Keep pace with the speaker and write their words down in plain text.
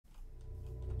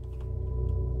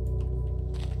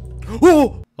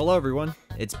Oh! Hello everyone,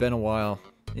 it's been a while.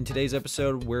 In today's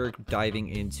episode, we're diving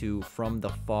into From the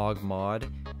Fog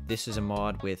mod. This is a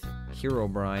mod with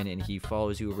Herobrine, and he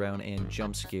follows you around and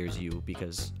jump scares you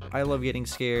because I love getting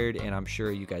scared, and I'm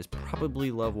sure you guys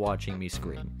probably love watching me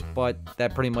scream. But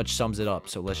that pretty much sums it up,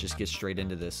 so let's just get straight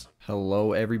into this.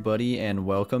 Hello everybody, and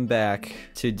welcome back.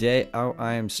 Today,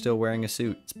 I am still wearing a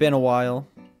suit. It's been a while.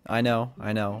 I know,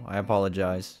 I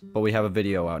apologize, but we have a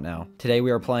video out now. Today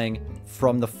we are playing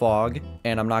From the Fog,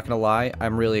 and I'm not gonna lie,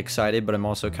 I'm really excited, but I'm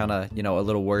also kind of, a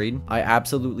little worried. I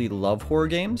absolutely love horror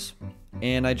games,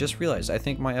 and I just realized, I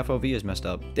think my FOV is messed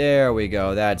up. There we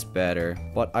go, that's better.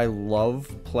 But I love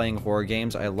playing horror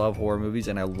games, I love horror movies,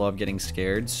 and I love getting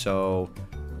scared, so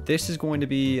this is going to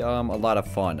be a lot of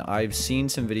fun. I've seen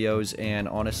some videos, and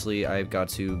honestly, I've got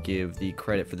to give the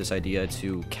credit for this idea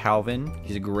to Calvin.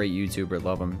 He's a great YouTuber,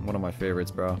 love him, one of my favorites,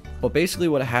 bro. Well, basically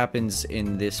what happens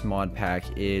in this mod pack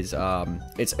is,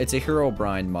 it's a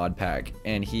Herobrine mod pack,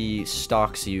 and he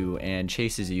stalks you and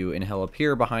chases you, and he'll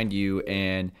appear behind you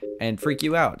and freak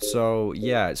you out. So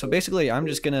yeah, so basically I'm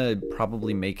just gonna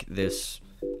probably make this,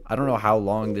 I don't know how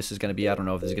long this is going to be. I don't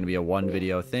know if this is going to be a one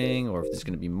video thing or if this is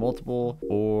going to be multiple,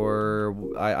 or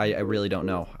I really don't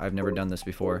know. I've never done this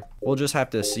before. We'll just have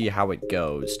to see how it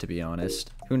goes, to be honest.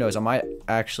 Who knows? I might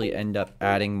actually end up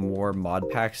adding more mod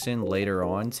packs in later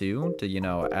on too,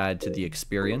 to, add to the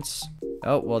experience.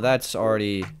 Oh, well, that's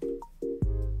already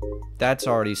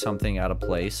something out of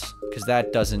place, because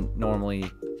that doesn't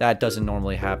normally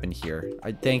happen here.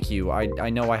 Thank you. I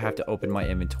know I have to open my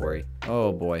inventory.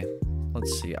 Oh boy.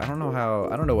 Let's see, I don't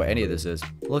know what any of this is.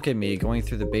 Look at me going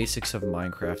through the basics of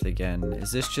Minecraft again.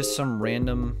 Is this just some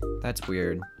random? That's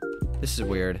weird. This is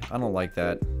weird. I don't like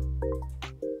that.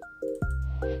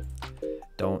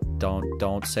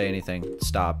 Don't say anything.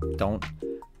 Stop.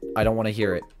 I don't want to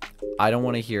hear it. I don't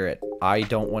want to hear it. I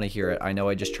don't want to hear it. I know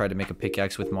I just tried to make a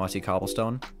pickaxe with mossy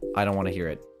cobblestone. I don't want to hear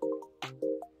it.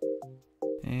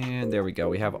 And there we go.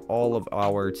 We have all of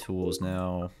our tools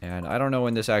now. And I don't know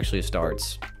when this actually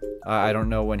starts. I don't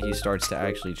know when he starts to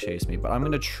actually chase me, but I'm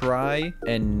going to try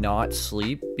and not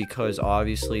sleep because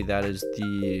obviously that is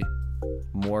the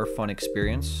more fun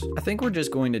experience. I think we're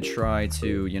just going to try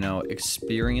to,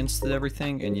 experience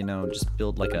everything and, just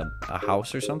build like a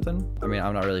house or something. I mean,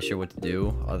 I'm not really sure what to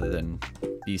do other than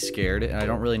be scared, and I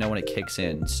don't really know when it kicks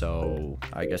in, so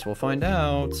I guess we'll find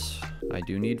out. I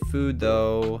do need food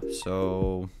though,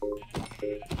 so...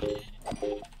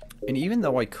 And even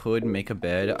though I could make a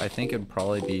bed, I think it'd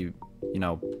probably be,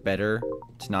 better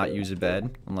to not use a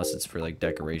bed unless it's for like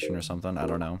decoration or something. I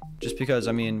don't know. Just because,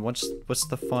 I mean, what's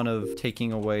the fun of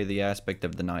taking away the aspect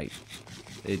of the night?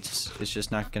 It's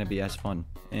just not going to be as fun.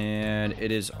 And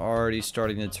it is already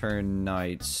starting to turn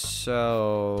night,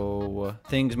 so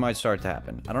things might start to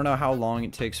happen. I don't know how long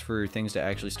it takes for things to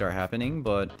actually start happening,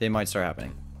 but they might start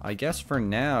happening. I guess for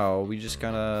now, we just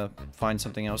gotta find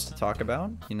something else to talk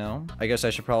about, I guess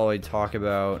I should probably talk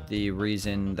about the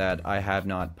reason that I have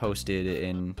not posted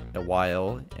in a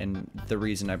while, and the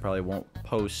reason I probably won't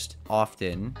post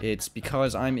often. It's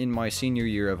because I'm in my senior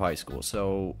year of high school,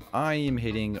 so I am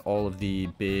hitting all of the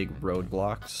big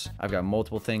roadblocks. I've got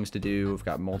multiple things to do, I've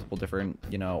got multiple different,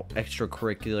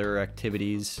 extracurricular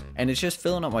activities, and it's just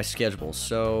filling up my schedule,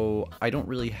 so I don't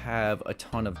really have a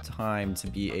ton of time to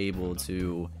be able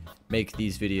to make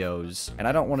these videos, and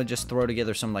I don't want to just throw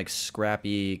together some like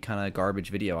scrappy kind of garbage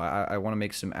video. I want to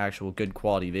make some actual good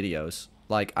quality videos.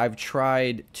 Like, I've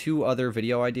tried 2 other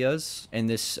video ideas in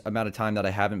this amount of time that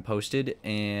I haven't posted,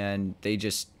 and they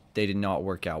did not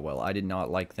work out well. I did not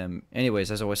like them.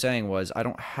 Anyways, as I was saying, I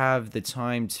don't have the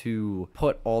time to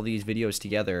put all these videos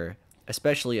together,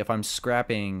 especially if I'm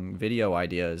scrapping video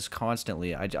ideas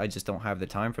constantly. I just don't have the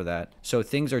time for that. So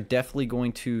things are definitely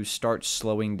going to start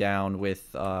slowing down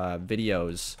with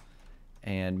videos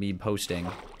and me posting.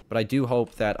 But I do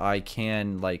hope that I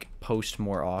can, like, post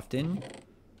more often.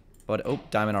 But, oh,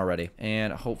 diamond already.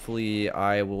 And hopefully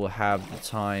I will have the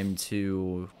time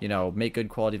to, make good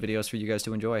quality videos for you guys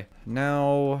to enjoy.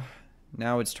 Now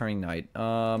it's turning night.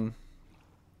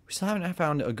 We still haven't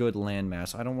found a good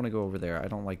landmass. I don't want to go over there. I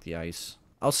don't like the ice.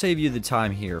 I'll save you the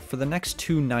time here. For the next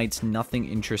 2 nights, nothing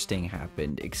interesting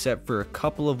happened, except for a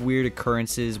couple of weird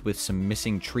occurrences with some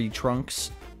missing tree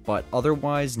trunks, but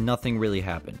otherwise, nothing really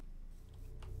happened.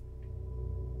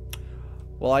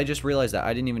 Well, I just realized that.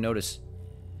 I didn't even notice.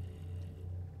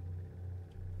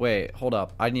 Wait, hold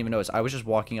up. I didn't even notice. I was just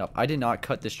walking up. I did not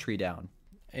cut this tree down.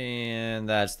 And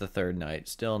that's the 3rd night.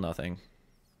 Still nothing.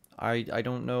 I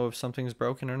don't know if something's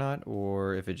broken or not,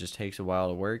 or if it just takes a while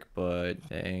to work, but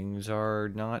things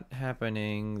are not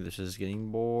happening. This is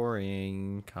getting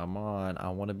boring. Come on,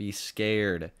 I want to be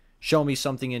scared. Show me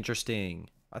something interesting.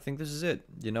 I think this is it.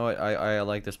 You know what? I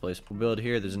like this place. We'll build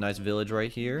here. There's a nice village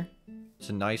right here. It's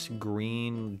a nice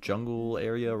green jungle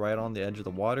area right on the edge of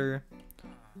the water.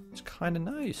 It's kind of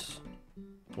nice.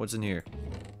 What's in here?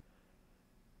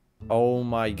 Oh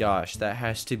my gosh, that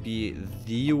has to be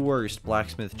the worst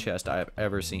blacksmith chest I have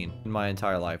ever seen in my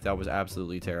entire life. That was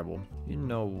absolutely terrible. You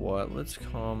know what? Let's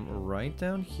come right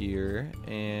down here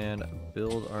and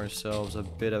build ourselves a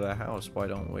bit of a house. Why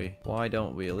don't we? Why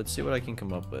don't we? Let's see what I can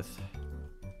come up with.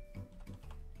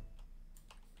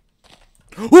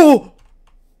 Oh!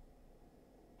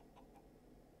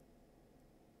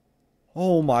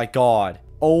 Oh my god.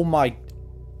 Oh my...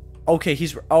 Okay,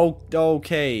 he's... Oh,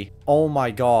 okay. Oh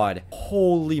my god.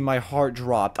 Holy, my heart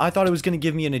dropped. I thought it was gonna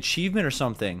give me an achievement or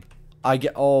something.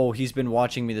 Oh, he's been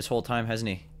watching me this whole time, hasn't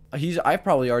he? I've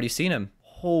probably already seen him.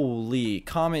 Holy.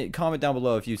 Comment down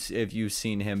below if you've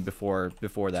seen him before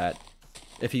that.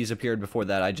 If he's appeared before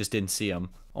that, I just didn't see him.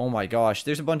 Oh my gosh,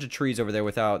 there's a bunch of trees over there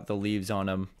without the leaves on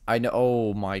them. I know.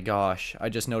 Oh my gosh, I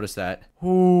just noticed that.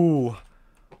 Ooh.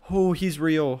 Oh, he's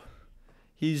real.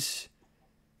 He's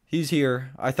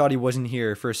here. I thought he wasn't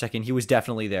here for a second. He was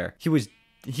definitely there. He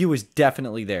was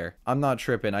definitely there. I'm not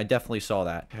tripping. I definitely saw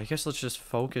that. I guess let's just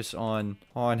focus on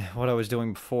what I was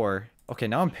doing before. Okay,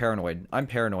 now I'm paranoid. I'm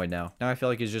paranoid now. Now I feel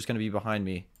like he's just gonna be behind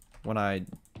me when I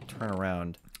turn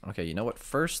around. Okay, you know what?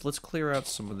 First, let's clear out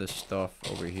some of this stuff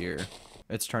over here.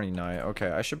 It's turning night.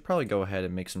 Okay, I should probably go ahead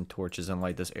and make some torches and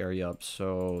light this area up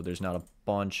so there's not a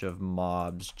bunch of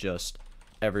mobs just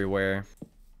everywhere.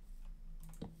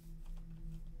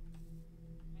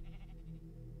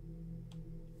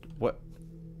 What?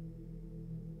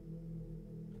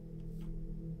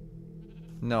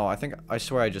 No, I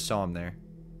swear I just saw him there.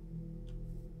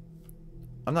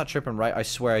 I'm not tripping, right? I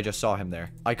swear I just saw him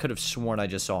there. I could have sworn I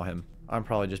just saw him. I'm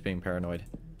probably just being paranoid.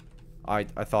 I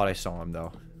thought I saw him,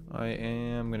 though. I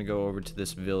am gonna go over to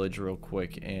this village real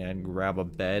quick and grab a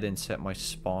bed and set my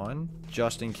spawn.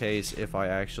 Just in case if I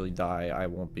actually die, I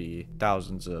won't be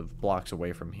thousands of blocks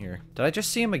away from here. Did I just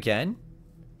see him again?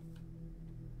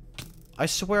 I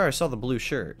swear I saw the blue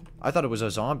shirt. I thought it was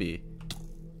a zombie.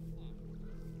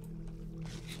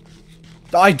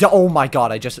 Oh my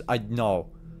god, no.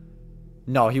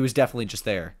 No, he was definitely just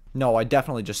there. No, I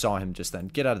definitely just saw him just then.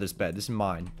 Get out of this bed. This is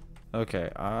mine. Okay,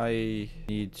 I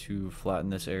need to flatten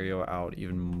this area out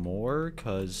even more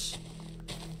because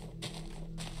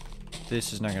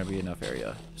this is not going to be enough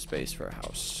space for a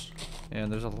house.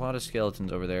 And there's a lot of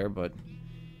skeletons over there, but,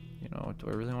 you know, do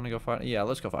I really want to go fight? Yeah,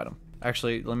 let's go fight them.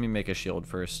 Actually, let me make a shield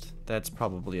first. That's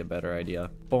probably a better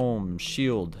idea. Boom,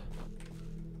 shield.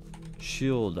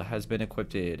 Shield has been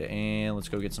equipped, and let's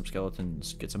go get some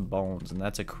skeletons, get some bones, and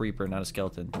that's a creeper, not a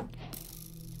skeleton.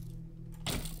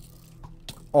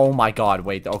 Oh my god,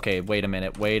 wait, okay, wait a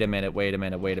minute. Way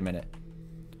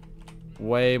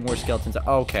more skeletons.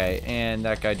 Okay, and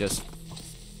that guy just...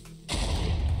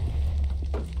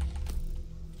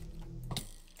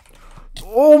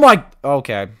 Oh my...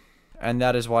 Okay. And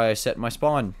that is why I set my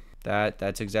spawn.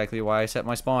 That's exactly why I set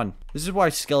my spawn. This is why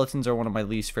skeletons are one of my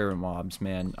least favorite mobs,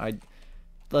 man.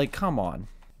 Like, come on.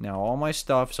 Now all my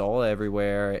stuff's all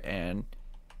everywhere, and...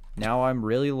 Now I'm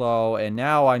really low, and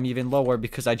now I'm even lower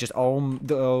because I just...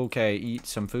 okay, eat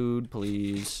some food,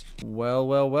 please.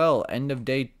 Well, end of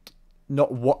day... No,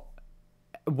 what?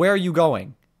 Where are you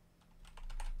going?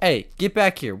 Hey, get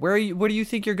back here. Where do you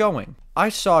think you're going? I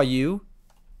saw you.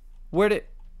 Where did...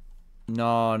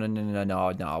 No.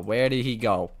 Where did he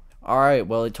go? Alright,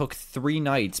 well, it took 3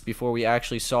 nights before we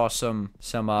actually saw some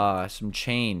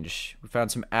change. We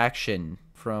found some action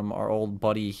from our old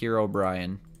buddy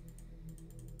Herobrine.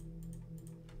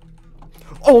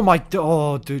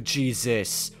 Oh, dude,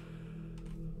 Jesus.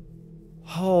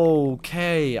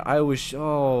 Okay,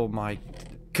 oh my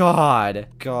god.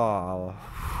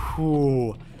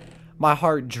 Whew. My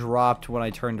heart dropped when I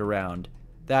turned around.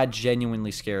 That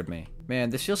genuinely scared me. Man,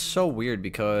 this feels so weird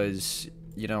because,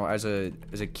 you know, as a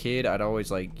kid, I'd always,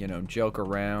 like, you know, joke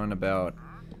around about,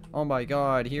 oh my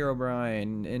god,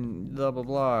 Herobrine, and blah, blah,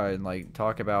 blah, and, like,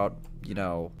 talk about, you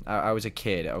know, I was a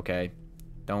kid, okay?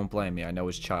 Don't blame me, I know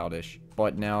it's childish.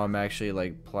 But now I'm actually,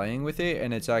 like, playing with it,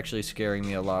 and it's actually scaring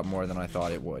me a lot more than I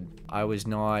thought it would. I was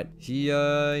not...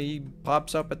 He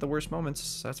pops up at the worst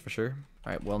moments, that's for sure.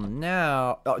 Alright, well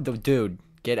now... Oh, dude,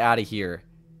 get out of here.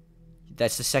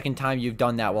 That's the second time you've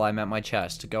done that while I'm at my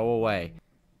chest. Go away.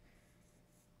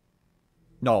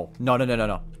 No. No.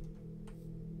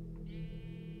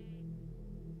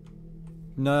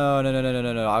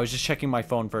 No, I was just checking my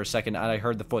phone for a second, and I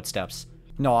heard the footsteps.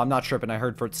 No, I'm not tripping. I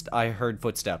heard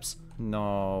footsteps.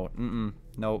 No.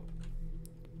 Nope.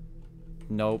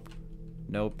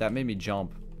 That made me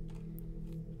jump.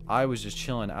 I was just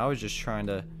chilling. I was just trying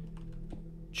to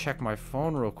check my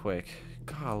phone real quick.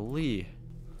 Golly.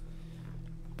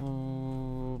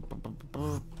 Oh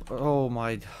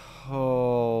my.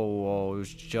 Oh, it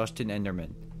was just an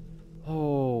Enderman.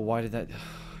 Oh, why did that.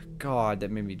 God,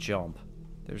 that made me jump.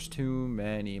 There's too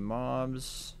many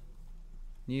mobs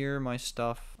near my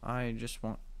stuff. I just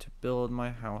want to build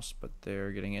my house, but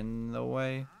they're getting in the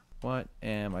way. What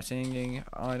am I singing?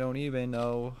 I don't even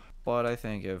know. But I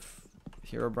think if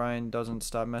Herobrine doesn't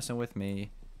stop messing with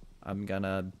me, I'm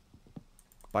gonna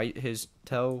bite his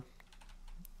toe.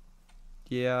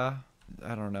 Yeah,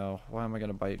 I don't know. Why am I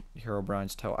gonna bite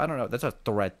Herobrine's toe? I don't know. That's a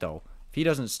threat, though. If he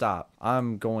doesn't stop,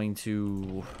 I'm going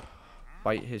to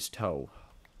bite his toe.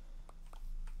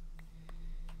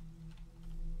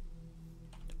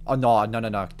 Oh, no, no, no,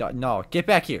 no, no. Get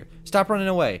back here. Stop running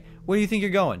away. Where do you think you're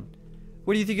going?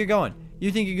 Where do you think you're going?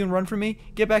 You think you can run from me?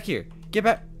 Get back here. Get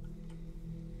back.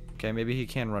 Okay, maybe he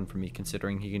can run from me,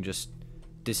 considering he can just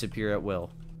disappear at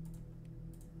will.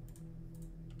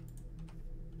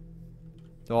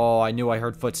 Oh, I knew I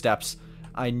heard footsteps.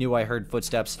 I knew I heard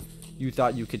footsteps. You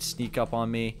thought you could sneak up on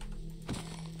me?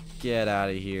 Get out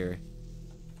of here.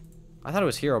 I thought it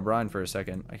was Herobrine for a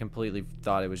second. I completely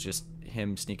thought it was just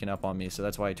him sneaking up on me, so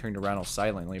that's why I turned around all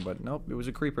silently, but nope, it was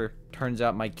a creeper. Turns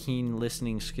out my keen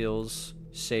listening skills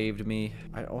saved me.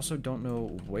 I also don't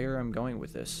know where I'm going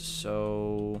with this,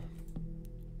 so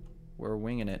we're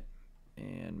winging it.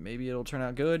 And maybe it'll turn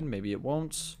out good, maybe it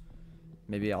won't.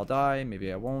 Maybe I'll die,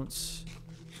 maybe I won't.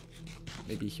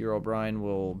 Maybe Herobrine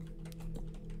will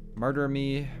murder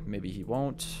me, maybe he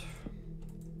won't.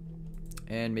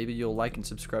 And maybe you'll like and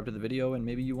subscribe to the video, and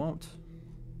maybe you won't.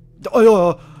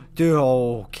 Oh, dude,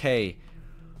 okay.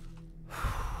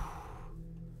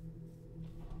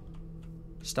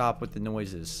 Stop with the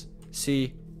noises.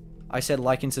 See, I said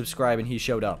like and subscribe, and he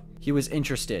showed up. He was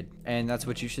interested, and that's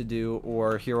what you should do,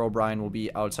 or Herobrine will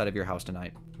be outside of your house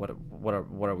tonight. What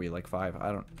are we, like 5?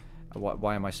 I don't.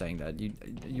 Why am I saying that? You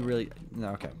really? No,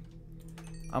 okay.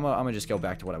 I'm gonna just go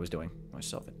back to what I was doing.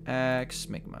 Myself an axe,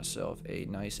 make myself a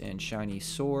nice and shiny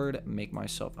sword, make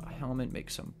myself a helmet, make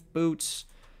some boots,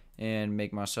 and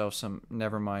make myself some.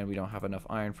 Never mind, we don't have enough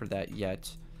iron for that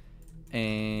yet. And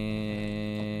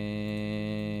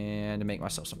make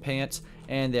myself some pants,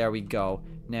 and there we go.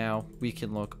 Now we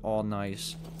can look all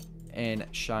nice and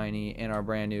shiny in our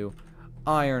brand new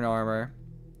iron armor.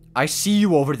 I see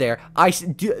you over there.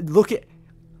 Look at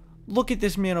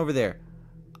this man over there.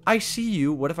 I see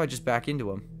you. What if I just back into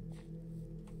him?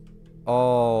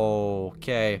 Oh,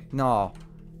 okay. No.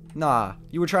 Nah.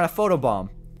 You were trying to photobomb.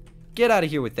 Get out of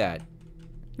here with that.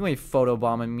 You ain't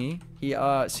photobombing me. He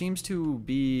seems to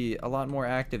be a lot more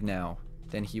active now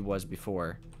than he was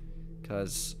before.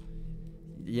 Cause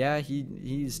yeah,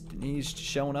 he's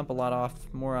showing up a lot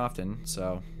more often,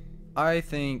 so I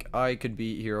think I could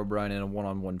beat Herobrine in a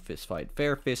one-on-one fist fight.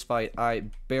 Fair fist fight. I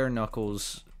bare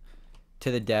knuckles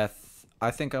to the death. I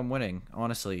think I'm winning,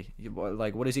 honestly.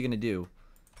 Like, what is he gonna do?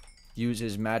 Use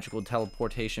his magical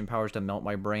teleportation powers to melt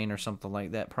my brain or something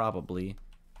like that? Probably.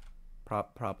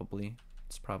 Probably.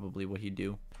 It's probably what he'd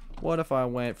do. What if I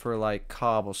went for, like,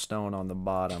 cobblestone on the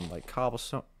bottom? Like,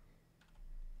 cobblestone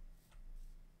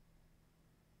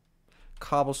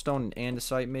and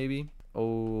andesite, maybe?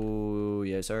 Oh,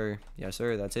 yes, sir. Yes,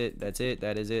 sir. That's it. That's it.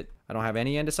 That is it. I don't have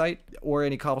any andesite or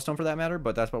any cobblestone for that matter,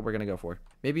 but that's what we're going to go for.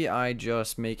 Maybe I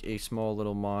just make a small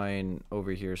little mine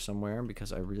over here somewhere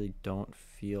because I really don't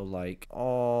feel like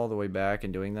all the way back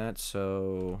and doing that.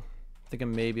 So I'm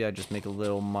thinking maybe I just make a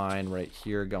little mine right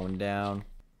here going down.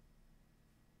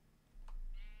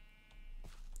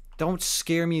 Don't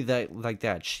scare me like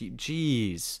that.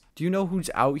 Jeez. Do you know who's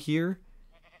out here?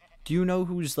 Do you know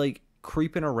who's, like,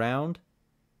 creeping around?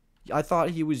 I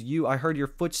thought he was you. I heard your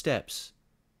footsteps.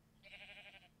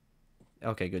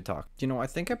 Okay, good talk. You know, I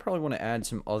think I probably want to add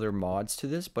some other mods to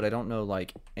this, but I don't know,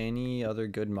 like, any other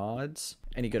good mods.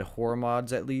 Any good horror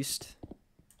mods, at least.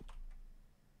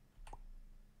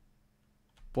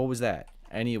 What was that?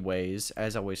 Anyways,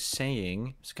 as I was saying,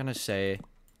 I was gonna say,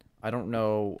 I don't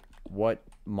know what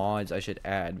mods I should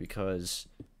add, because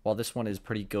while this one is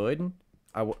pretty good,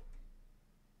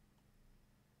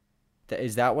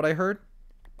 is that what I heard?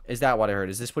 Is that what I heard?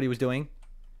 Is this what he was doing?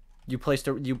 You placed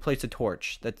a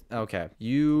torch. That's okay.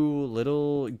 You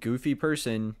little goofy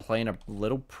person playing a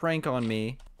little prank on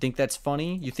me. Think that's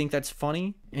funny? You think that's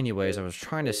funny? Anyways, I was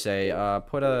trying to say,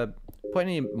 put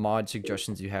any mod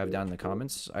suggestions you have down in the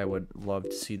comments. I would love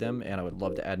to see them, and I would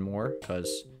love to add more.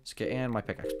 Cause and my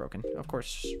pickaxe broken. Of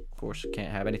course,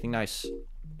 can't have anything nice.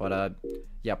 But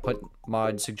yeah, put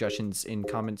mod suggestions in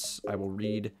comments. I will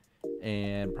read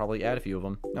and probably add a few of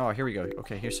them. Oh, here we go.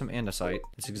 Okay, here's some andesite.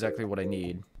 It's exactly what I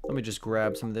need. Let me just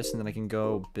grab some of this, and then I can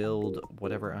go build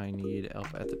whatever I need up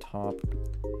at the top.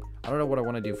 I don't know what I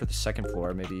want to do for the second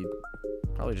floor. Maybe,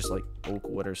 probably just like oak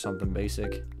wood or something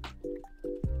basic.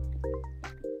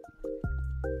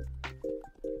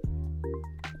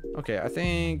 Okay, I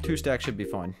think 2 stacks should be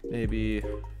fine. Maybe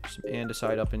some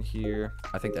andesite up in here.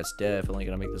 I think that's definitely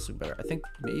gonna make this look better. I think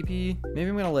maybe I'm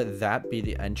gonna let that be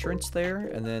the entrance there,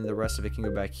 and then the rest of it can go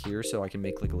back here, so I can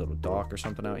make like a little dock or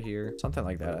something out here. Something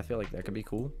like that. I feel like that could be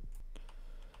cool.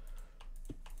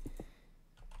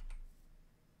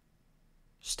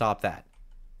 Stop that.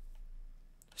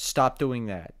 Stop doing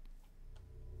that.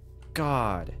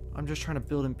 God, I'm just trying to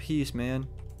build in peace, man.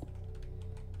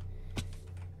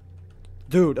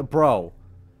 Dude, bro.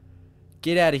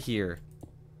 Get out of here.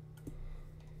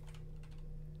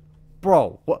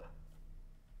 Bro, what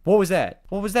was that?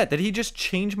 What was that? Did he just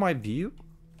change my view?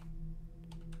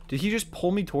 Did he just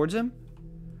pull me towards him?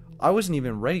 I wasn't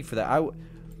even ready for that.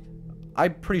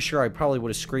 I'm pretty sure I probably would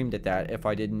have screamed at that if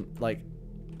I didn't, like,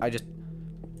 I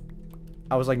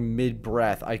was like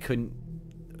mid-breath. I couldn't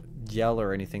yell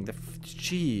or anything.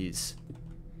 Jeez.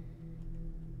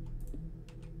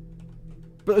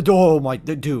 But, oh my,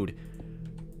 dude.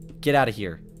 Get out of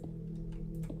here.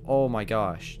 Oh my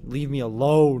gosh. Leave me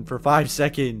alone for 5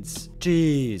 seconds.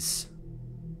 Jeez.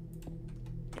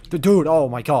 Dude, oh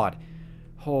my god.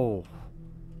 Oh.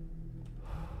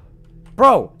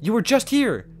 Bro, you were just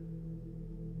here.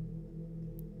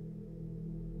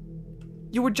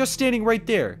 You were just standing right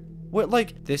there. What,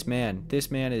 like, this man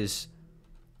is,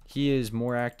 he is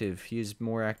more active. He is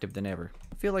more active than ever.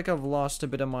 I feel like I've lost a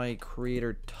bit of my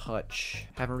creator touch.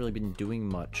 Haven't really been doing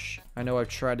much. I know I've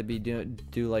tried to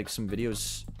do like some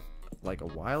videos like a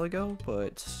while ago,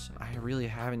 but I really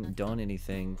haven't done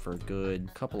anything for a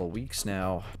good couple of weeks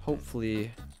now.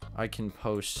 Hopefully I can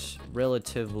post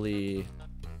relatively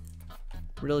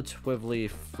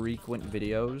frequent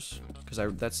videos,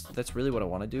 because that's really what I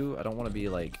want to do. I don't want to be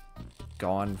like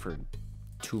gone for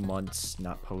 2 months,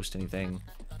 not post anything.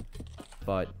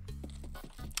 But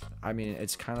I mean,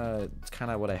 it's kind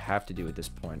of what I have to do at this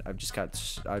point. I've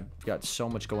got so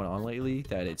much going on lately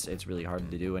that it's really hard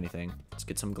to do anything. Let's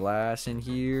get some glass in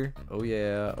here. Oh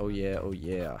yeah, oh yeah, oh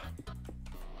yeah.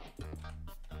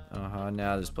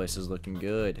 Now this place is looking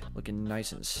good. Looking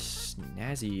nice and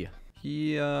snazzy.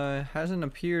 He hasn't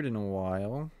appeared in a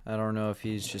while. I don't know if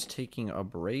he's just taking a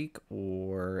break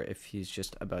or if he's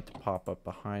just about to pop up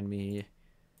behind me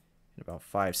in about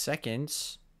 5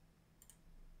 seconds.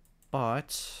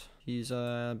 But he's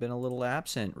been a little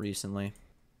absent recently.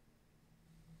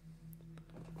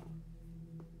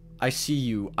 I see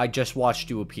you. I just watched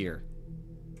you appear.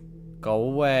 Go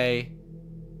away.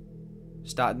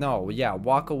 Stop. No, yeah,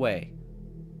 walk away.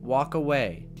 Walk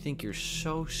away. You think you're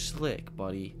so slick,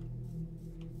 buddy.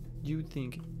 You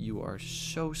think you are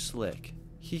so slick.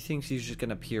 He thinks he's just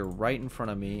gonna appear right in front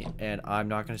of me and I'm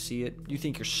not gonna see it. You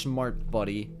think you're smart,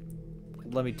 buddy.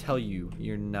 Let me tell you,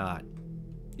 you're not.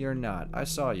 You're not. I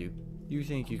saw you. You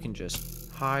think you can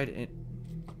just hide and...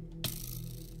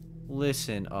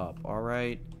 Listen up,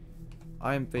 alright?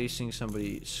 I'm facing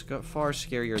somebody far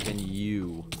scarier than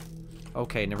you.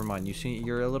 Okay, never mind.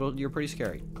 You're pretty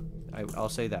scary. I'll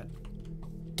say that.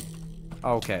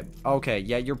 Okay. Okay,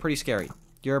 yeah, you're pretty scary.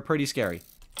 You're pretty scary.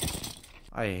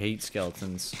 I hate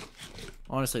skeletons.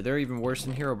 Honestly, they're even worse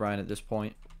than Herobrine at this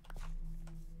point.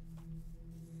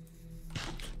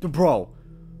 Bro!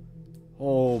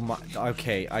 Oh my,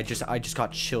 okay, I just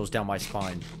got chills down my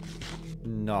spine.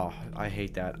 No, I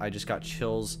hate that. I just got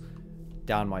chills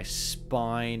down my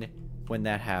spine when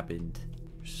that happened.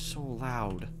 You're so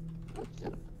loud.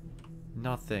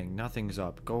 Nothing's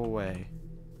up. Go away.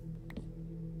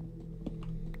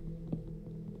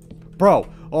 Bro,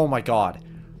 oh my god.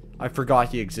 I forgot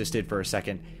he existed for a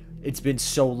second. It's been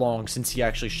so long since he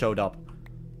actually showed up.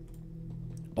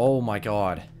 Oh my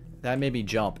god. That made me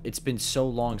jump. It's been so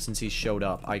long since he showed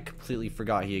up. I completely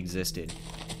forgot he existed.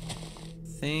 I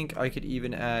think I could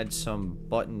even add some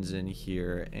buttons in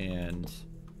here, and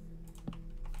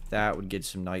that would get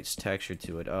some nice texture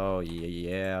to it. Oh,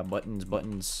 yeah.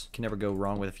 Buttons. Can never go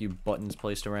wrong with a few buttons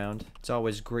placed around. It's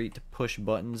always great to push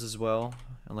buttons as well.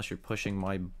 Unless you're pushing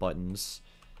my buttons.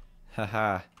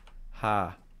 Haha.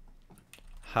 Ha.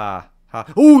 Ha.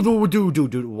 Ha. Oh,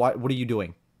 dude. What are you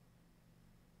doing?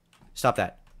 Stop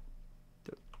that.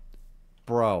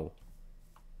 Bro.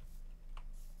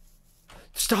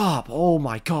 Stop! Oh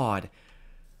my god.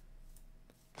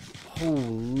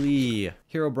 Holy.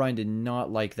 Herobrine did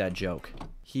not like that joke.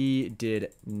 He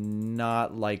did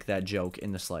not like that joke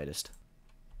in the slightest.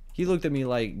 He looked at me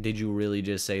like, did you really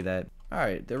just say that?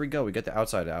 Alright, there we go. We got the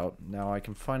outside out. Now I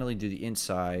can finally do the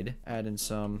inside. Add in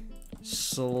some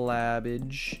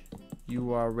slabbage.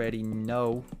 You already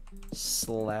know.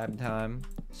 Slab time.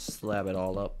 Slab it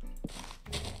all up.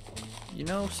 You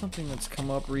know something that's come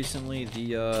up recently?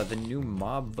 The new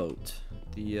mob vote.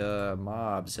 The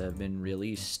mobs have been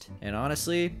released. And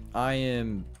honestly, I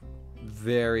am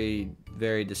very,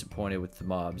 very disappointed with the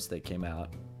mobs that came out.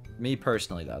 Me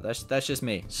personally, though, that's just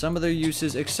me. Some of their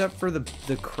uses, except for the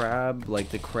crab, like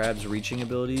the crab's reaching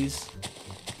abilities.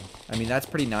 I mean, that's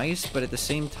pretty nice, but at the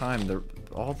same time,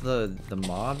 all the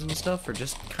mobs and stuff are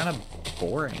just kind of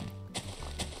boring.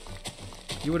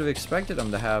 You would have expected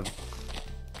them to have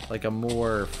like a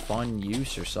more fun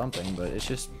use or something, but it's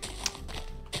just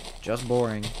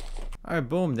boring. Alright,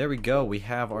 boom, there we go. We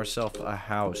have ourselves a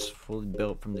house fully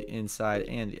built from the inside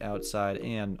and the outside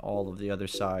and all of the other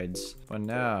sides. But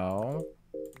now,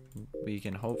 we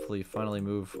can hopefully finally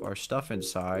move our stuff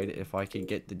inside if I can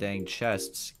get the dang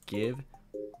chests. Give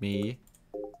me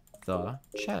the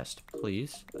chest,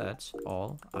 please. That's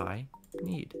all I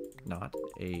need. Not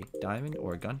a diamond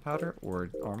or gunpowder or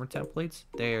armor templates.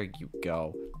 There you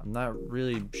go. I'm not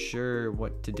really sure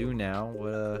what to do now.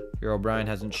 Herobrine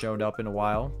hasn't showed up in a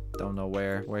while. Don't know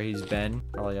where he's been.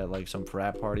 Probably at like some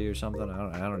frat party or something.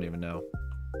 I don't even know.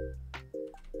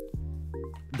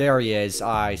 There he is.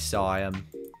 I saw him.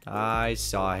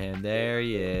 There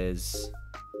he is.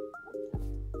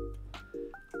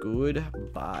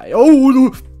 Goodbye.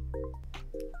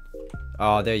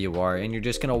 Oh, there you are. And you're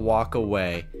just gonna walk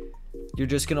away. You're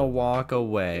just gonna walk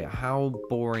away. How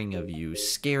boring of you.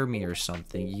 Scare me or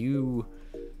something. You're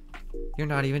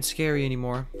not even scary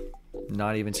anymore.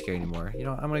 Not even scary anymore. You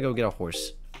know, I'm gonna go get a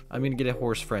horse. I'm gonna get a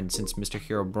horse friend since Mr.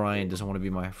 Herobrine doesn't want to be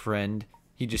my friend.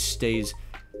 He just stays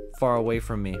far away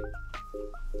from me.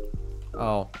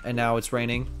 Oh, and now it's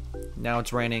raining. Now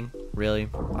it's raining. Really?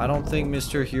 I don't think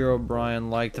Mr. Herobrine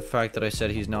liked the fact that I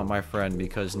said he's not my friend,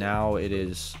 because now it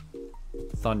is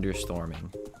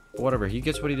thunderstorming. But whatever, he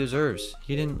gets what he deserves.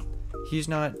 He's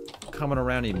not coming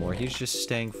around anymore. He's just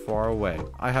staying far away.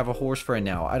 I have a horse friend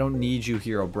now. I don't need you,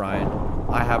 Herobrine.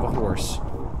 I have a horse.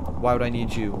 Why would I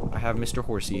need you? I have Mr.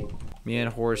 Horsey. Me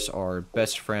and Horse are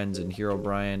best friends, and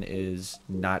Herobrine is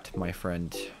not my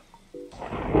friend.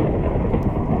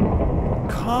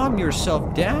 Calm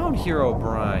yourself down,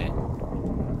 Herobrine.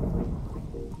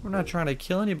 We're not trying to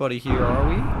kill anybody here, are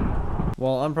we?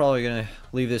 Well, I'm probably gonna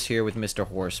leave this here with Mr.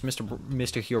 Horse. Mr.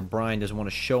 Herobrine doesn't want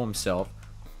to show himself.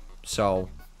 So,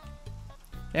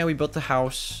 yeah, we built the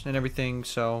house and everything,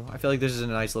 so I feel like this is a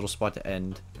nice little spot to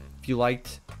end. If you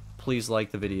liked, please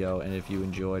like the video, and if you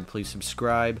enjoyed, please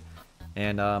subscribe,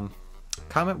 and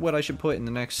comment what I should put in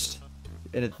the next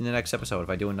episode if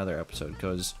I do another episode,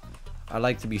 because I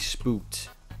like to be spooked.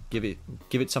 Give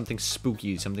it something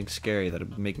spooky, something scary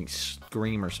that'll make me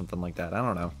scream or something like that. I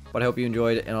don't know. But I hope you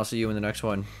enjoyed, and I'll see you in the next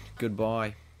one.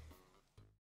 Goodbye.